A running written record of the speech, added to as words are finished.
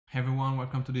Hey everyone,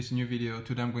 welcome to this new video.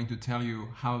 Today I'm going to tell you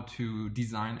how to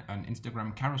design an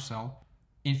Instagram carousel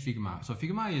in Figma. So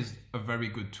Figma is a very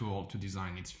good tool to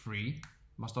design. It's free.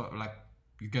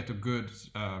 You get a good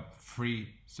free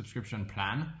subscription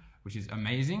plan, which is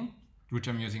amazing, which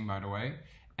I'm using by the way.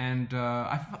 And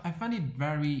I find it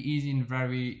very easy and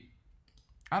very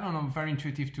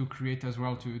intuitive to create as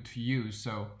well to use.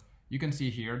 So you can see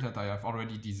here that I have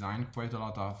already designed quite a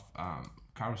lot of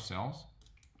carousels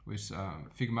with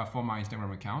Figma for my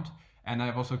Instagram account, and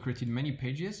I've also created many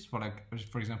pages for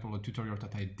example a tutorial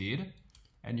that I did,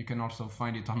 and you can also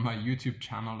find it on my YouTube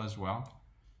channel as well,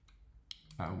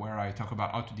 where I talk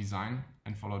about how to design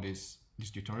and follow this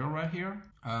tutorial right here.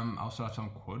 I also have some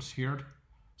quotes here,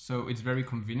 so it's very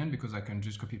convenient because I can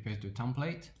just copy paste the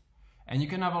template, and you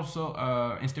can have also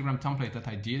Instagram template that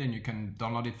I did, and you can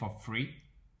download it for free.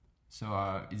 So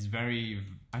I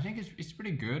think it's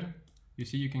pretty good. You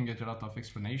see, you can get a lot of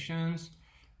explanations.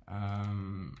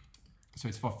 So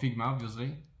it's for Figma,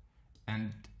 obviously,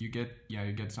 and you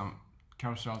get some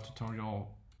carousel tutorial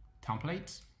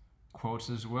templates, quotes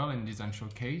as well in Design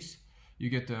Showcase. You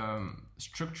get a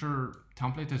structure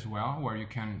template as well, where you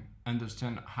can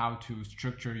understand how to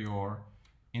structure your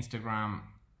Instagram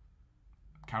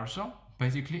carousel,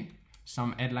 basically.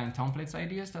 Some headline templates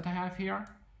ideas that I have here,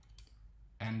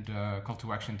 and call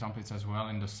to action templates as well,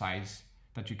 and the size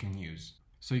that you can use.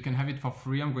 So you can have it for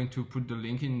free. I'm going to put the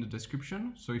link in the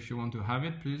description. So if you want to have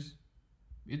it, please,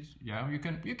 you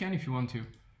can if you want to,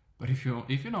 but if you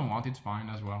don't want, it's fine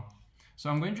as well. So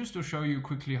I'm going just to show you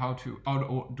quickly how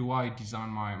do I design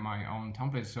my own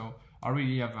template. So I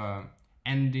already have a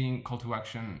ending call to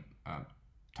action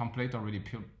template already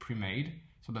pre-made,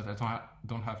 so that I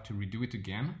don't have to redo it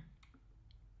again,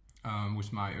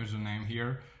 with my username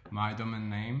here, my domain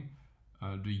name,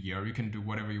 the year. You can do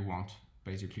whatever you want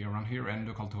basically around here, and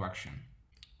the call to action.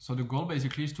 So the goal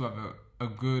basically is to have a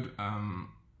good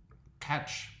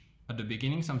catch at the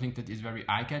beginning, something that is very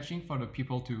eye-catching for the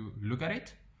people to look at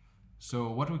it.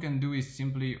 So what we can do is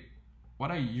simply,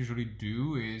 what I usually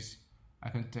do is I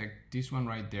can take this one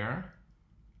right there.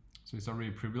 So it's already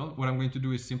pre-built. What I'm going to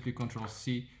do is simply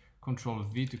Control-C,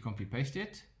 Control-V to copy paste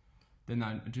it. Then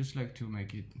I just like to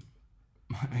make it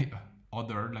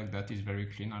ordered like that. Is very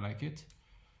clean, I like it.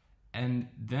 And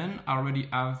then I already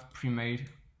have pre-made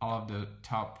all of the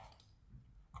top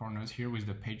corners here with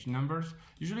the page numbers.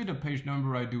 Usually the page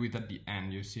number, I do it at the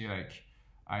end. You see, like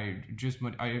I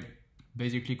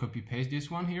basically copy paste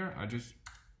this one here.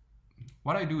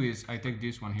 What I do is I take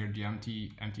this one here, the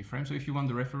empty frame. So if you want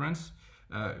the reference,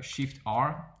 Shift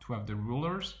R to have the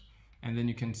rulers, and then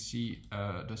you can see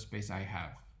the space I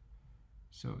have.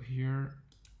 So here,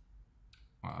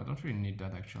 well, I don't really need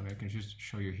that actually. I can just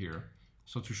show you here.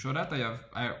 So to show that,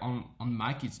 on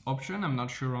Mac it's Option. I'm not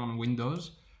sure on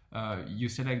Windows. You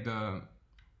select the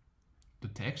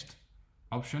text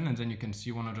option, and then you can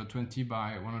see 120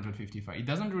 by 155. It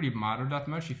doesn't really matter that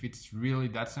much if it's really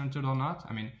that centered or not.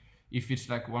 I mean, if it's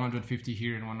like 150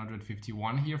 here and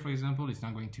 151 here, for example, it's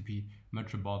not going to be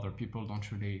much a bother. People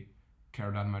don't really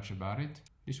care that much about it.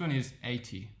 This one is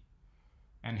 80,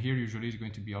 and here usually it's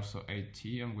going to be also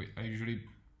 80, and I usually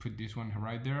put this one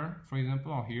right there, for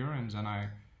example, or here, and then I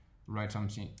write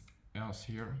something else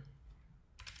here,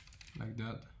 like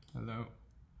that, hello,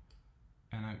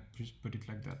 and I just put it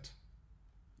like that.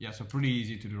 Yeah, so pretty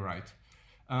easy to do right.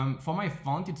 For my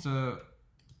font, it's a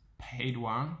paid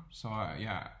one, so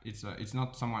yeah, it's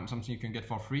not something you can get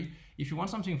for free. If you want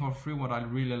something for free, what I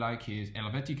really like is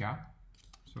Helvetica.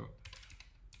 So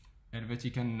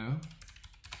Helvetica No,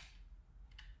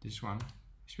 this one,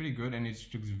 it's really good, and it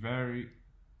looks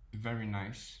very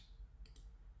nice.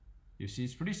 You see,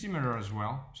 it's pretty similar as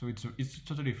well, so it's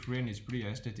totally free and it's pretty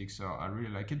aesthetic, so I really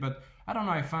like it. But I don't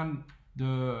know, I found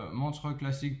the Montreux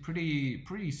Classic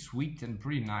pretty sweet and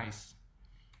pretty nice,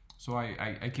 so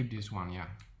I keep this one. Yeah,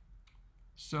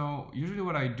 so usually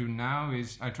what I do now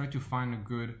is I try to find a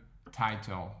good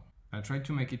title. I try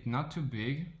to make it not too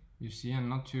big, you see, and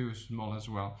not too small as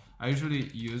well. I usually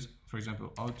use, for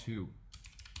example, how to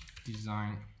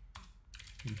design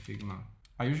in Figma.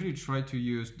 I usually try to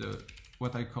use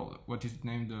what is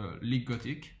named the League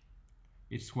Gothic.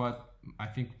 It's what I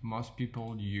think most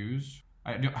people use.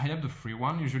 I have the free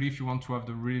one. Usually if you want to have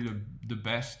the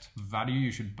best value,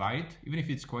 you should buy it, even if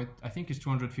it's I think it's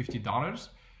 $250,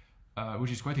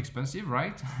 which is quite expensive,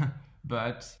 right?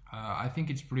 But I think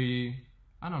it's pretty,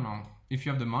 I don't know, if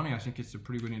you have the money, I think it's a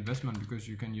pretty good investment, because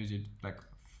you can use it like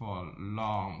for a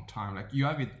long time, like you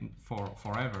have it for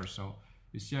forever. So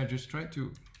you see, I just try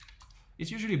to, it's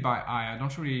usually by eye. I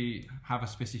don't really have a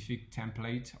specific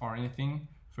template or anything,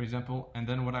 for example. And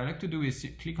then what I like to do is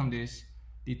click on this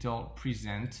little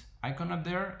present icon up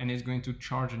there, and it's going to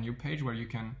charge a new page where you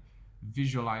can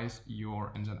visualize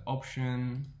your, and then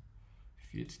option,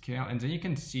 fit scale, and then you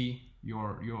can see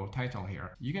your title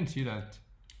here. You can see that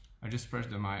I just pressed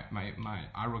my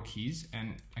arrow keys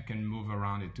and I can move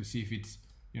around it to see if it's,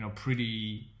 you know,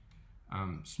 pretty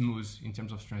smooth in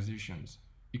terms of transitions.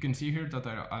 You can see here that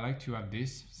I like to have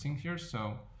this thing here.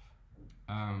 So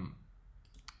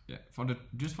yeah,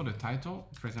 just for the title,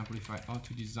 for example, if I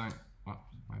auto design, oh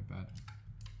my bad,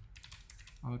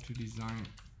 auto design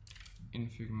in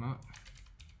Figma,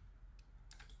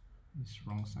 this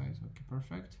wrong size, okay,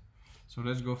 perfect. So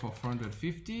let's go for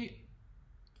 450,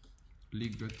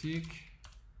 League Gothic,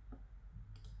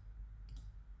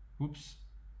 whoops,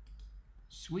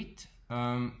 sweet.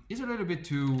 It's a little bit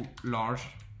too large.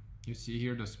 You see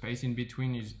here the space in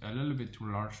between is a little bit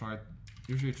too large, so I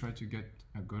usually try to get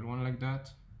a good one like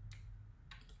that.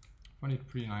 I find it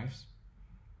pretty nice.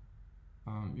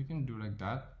 You can do like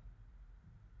that.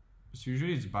 So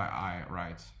usually it's by eye,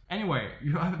 right? Anyway,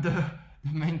 you have the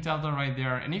main title right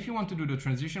there, and if you want to do the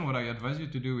transition, what I advise you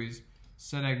to do is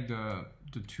select the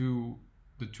two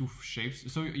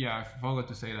shapes. So yeah, I forgot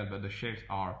to say that, but the shapes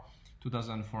are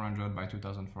 2400 by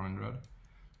 2400,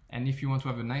 and if you want to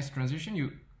have a nice transition,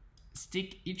 you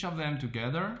stick each of them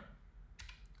together.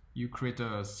 You create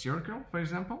a circle, for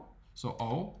example, so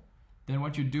O. Then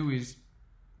what you do is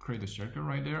create a circle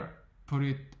right there, put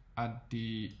it at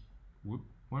the, whoop,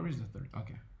 where is the third?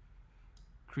 Okay,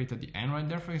 create at the end right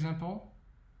there, for example,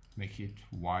 make it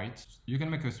white. You can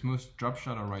make a smooth drop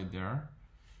shadow right there,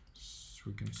 so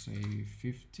we can say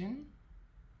 15.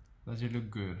 Does it look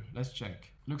good? Let's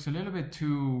check. Looks a little bit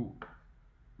too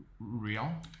real,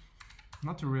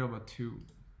 not too real, but too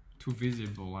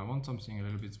visible. I want something a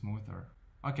little bit smoother.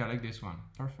 Okay, I like this one,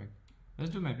 perfect.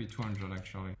 Let's do maybe 200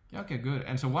 actually. Yeah, okay, good.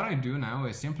 And so what I do now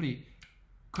is simply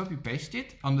copy paste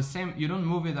it on the same, you don't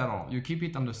move it at all. You keep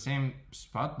it on the same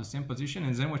spot, the same position,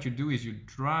 and then what you do is you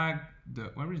drag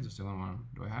the, where is the second one?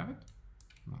 Do I have it?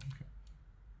 No, okay.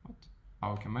 What?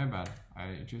 Oh, okay, my bad.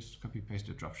 I just copy paste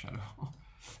the drop shadow.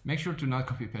 Make sure to not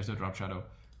copy paste the drop shadow.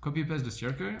 Copy paste the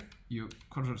circle, you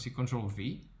Control C, Control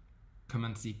V,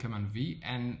 Command C, Command V,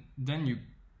 and then you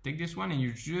take this one and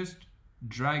you just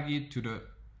drag it to the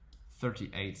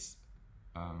 38th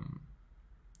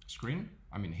screen.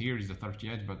 I mean, here is the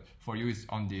 38th, but for you it's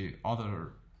on the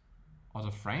other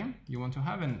frame you want to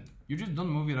have, and you just don't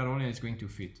move it at all and it's going to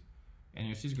fit. And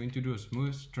you see it's going to do a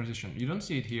smooth transition. You don't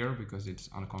see it here because it's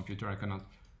on a computer, I cannot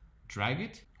drag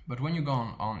it. But when you go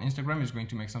on Instagram, it's going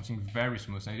to make something very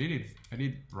smooth. I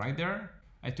did right there.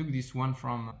 I took this one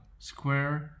from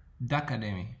Square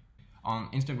Academy. On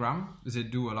Instagram, they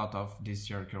do a lot of these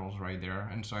circles right there,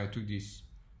 and so I took this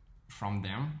from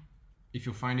them. If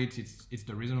you find it, it's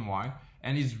the reason why,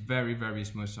 and it's very, very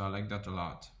smooth, so I like that a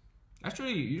lot.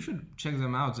 Actually, you should check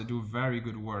them out. They do very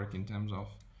good work in terms of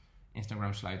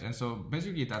Instagram slides, and so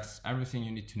basically that's everything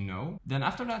you need to know. Then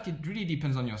after that, it really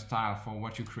depends on your style for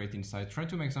what you create inside. Try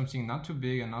to make something not too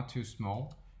big and not too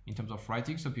small in terms of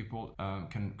writing, so people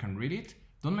can read it.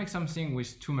 Don't make something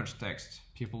with too much text.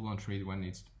 People won't read when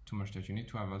it's too much text. You need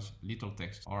to have as little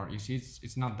text, or you see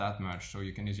it's not that much, so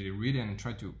you can easily read it and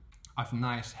try to have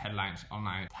nice headlines or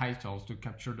nice titles to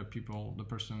capture the people, the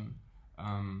person's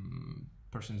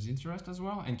interest as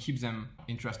well, and keep them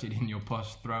interested in your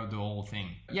post throughout the whole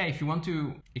thing. Yeah, if you want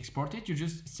to export it, you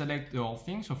just select the whole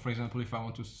thing. So for example, if I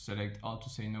want to select all to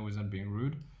say no without being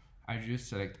rude, I just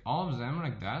select all of them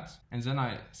like that, and then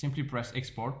I simply press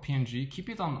export PNG, keep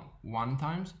it on 1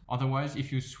 times. Otherwise,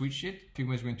 if you switch it,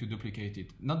 Figma is going to duplicate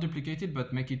it. Not duplicate it,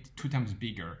 but make it 2 times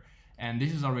bigger. And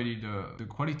this is already the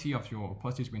quality of your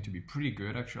post is going to be pretty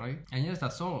good actually. And yes,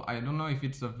 that's all. I don't know if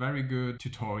it's a very good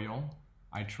tutorial.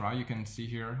 I try, you can see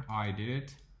here how I did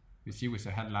it. You see with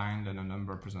a headline, then a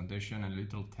number presentation and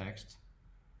little text.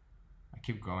 I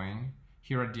keep going.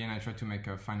 Here at the end, I try to make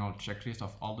a final checklist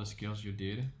of all the skills you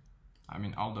did. I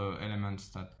mean, all the elements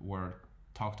that were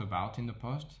talked about in the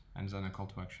post, and then a call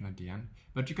to action at the end.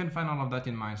 But you can find all of that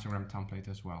in my Instagram template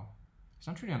as well. It's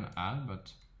not really an ad,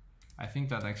 but I think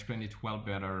that I explained it well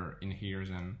better in here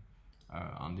than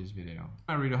on this video.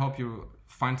 I really hope you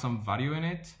find some value in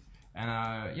it.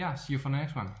 And yeah, see you for the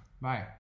next one. Bye.